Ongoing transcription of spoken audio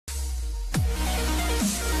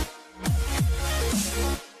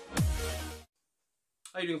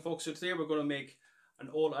How you doing, folks? So today we're going to make an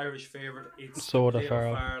old Irish favourite. It's Soda potato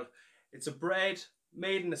Farl. farl. It's a bread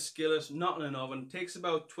made in a skillet, not in an oven. It takes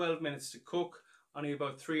about 12 minutes to cook, only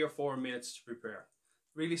about 3 or 4 minutes to prepare.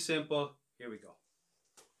 Really simple. Here we go.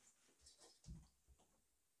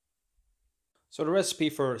 So the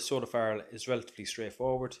recipe for soda farl is relatively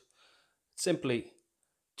straightforward. It's simply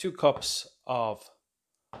 2 cups of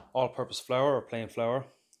all-purpose flour or plain flour,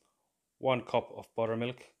 1 cup of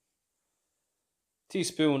buttermilk,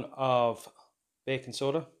 teaspoon of baking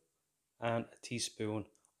soda, and a teaspoon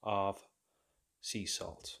of sea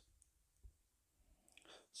salt.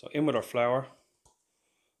 So in with our flour,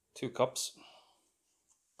 2 cups,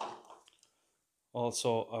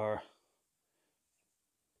 also our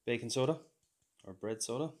baking soda or bread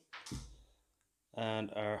soda, and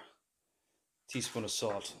our teaspoon of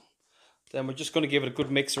salt. Then we're just going to give it a good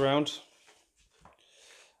mix around,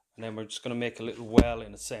 and then we're just going to make a little well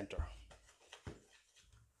in the center.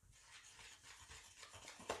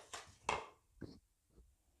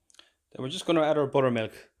 Then we're just going to add our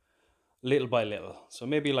buttermilk little by little, so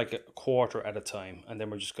maybe like a quarter at a time, and then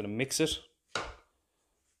we're just going to mix it.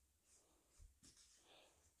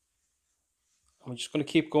 I'm just going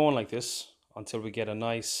to keep going like this until we get a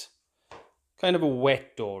nice kind of a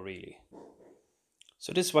wet dough, really.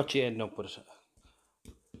 So this is what you end up with,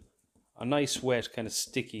 a nice wet kind of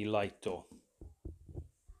sticky light dough.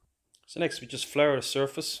 So next we just flour the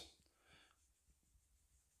surface,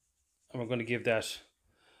 and we're going to give that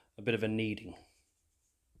a bit of a kneading.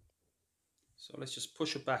 So let's just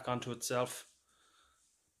push it back onto itself.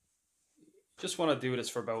 Just want to do this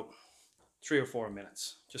for about 3 or 4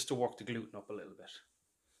 minutes, just to work the gluten up a little bit.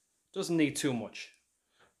 Doesn't need too much.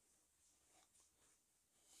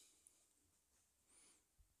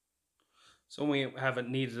 So when we have it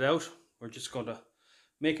kneaded out, we're just going to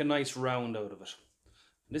make a nice round out of it.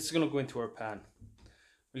 And this is going to go into our pan.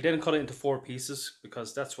 We'll then cut it into 4 pieces,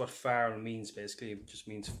 because that's what farl means basically. It just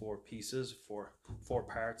means 4 pieces, four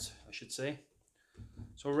parts, I should say.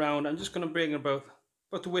 So round, I'm just going to bring about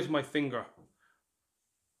the width of my finger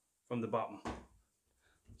from the bottom.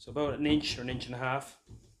 So about an inch or an inch and a half.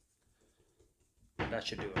 That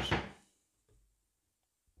should do it.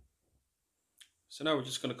 So now we're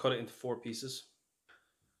just going to cut it into 4 pieces.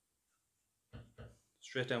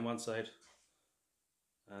 Straight down one side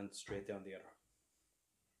and straight down the other.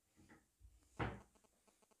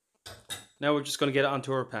 Now we're just going to get it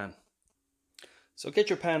onto our pan. So get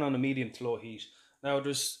your pan on a medium to low heat. Now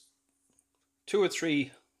there's 2 or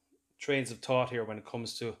 3 trains of thought here when it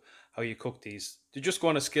comes to how you cook these. They just go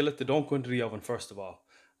on a skillet, they don't go into the oven first of all.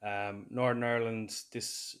 Northern Ireland,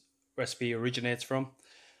 this recipe originates from.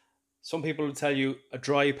 Some people will tell you a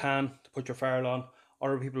dry pan to put your farl on.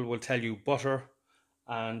 Other people will tell you butter,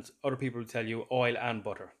 and other people will tell you oil and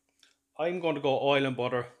butter. I'm going to go oil and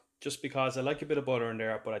butter just because I like a bit of butter in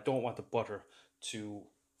there, but I don't want the butter to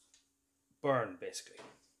burn basically.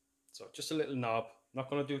 So just a little knob,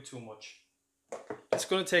 not going to do too much. It's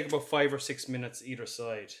going to take about 5 or 6 minutes either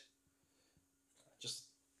side. Just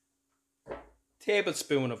a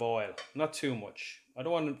tablespoon of oil, not too much. I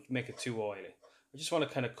don't want to make it too oily. I just want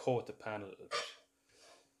to kind of coat the pan a little bit.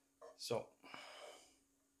 So,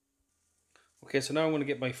 okay, so now I'm going to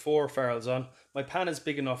get my 4 farls on. My pan is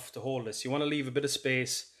big enough to hold this. You want to leave a bit of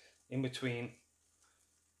space in between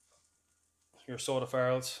your soda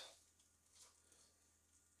farls.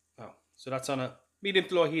 Oh, so that's on a medium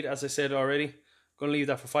to low heat, as I said already. Going to leave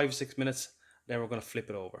that for 5 or 6 minutes. Then we're going to flip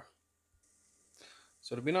it over.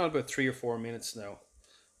 So they've been on about 3 or 4 minutes now.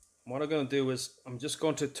 And what I'm going to do is I'm just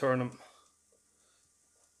going to turn them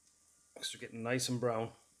because they're getting nice and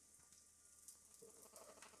brown.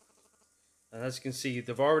 And as you can see,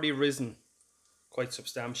 they've already risen quite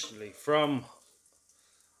substantially from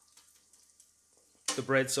the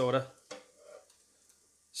bread soda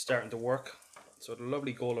starting to work. So they're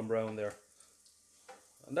lovely golden brown there.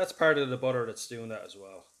 And that's part of the butter that's doing that as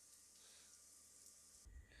well.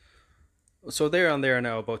 So they're on there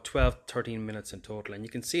now about 12-13 minutes in total, and you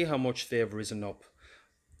can see how much they've risen up.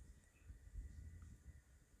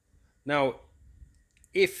 Now,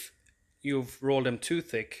 if you've rolled them too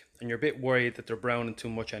thick and you're a bit worried that they're browning too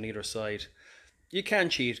much on either side, you can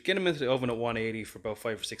cheat. Get them into the oven at 180 for about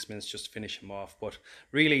 5 or 6 minutes just to finish them off. But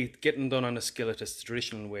really, getting them done on a skillet is the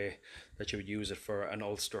traditional way that you would use it for an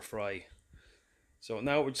Ulster fry. So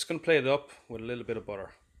now we're just going to plate it up with a little bit of butter.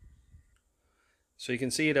 So you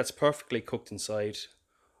can see that's perfectly cooked inside.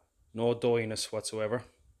 No doughiness whatsoever.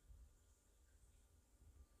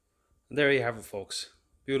 And there you have it, folks.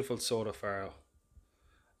 Beautiful soda farl.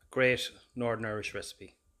 A great Northern Irish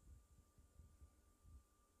recipe.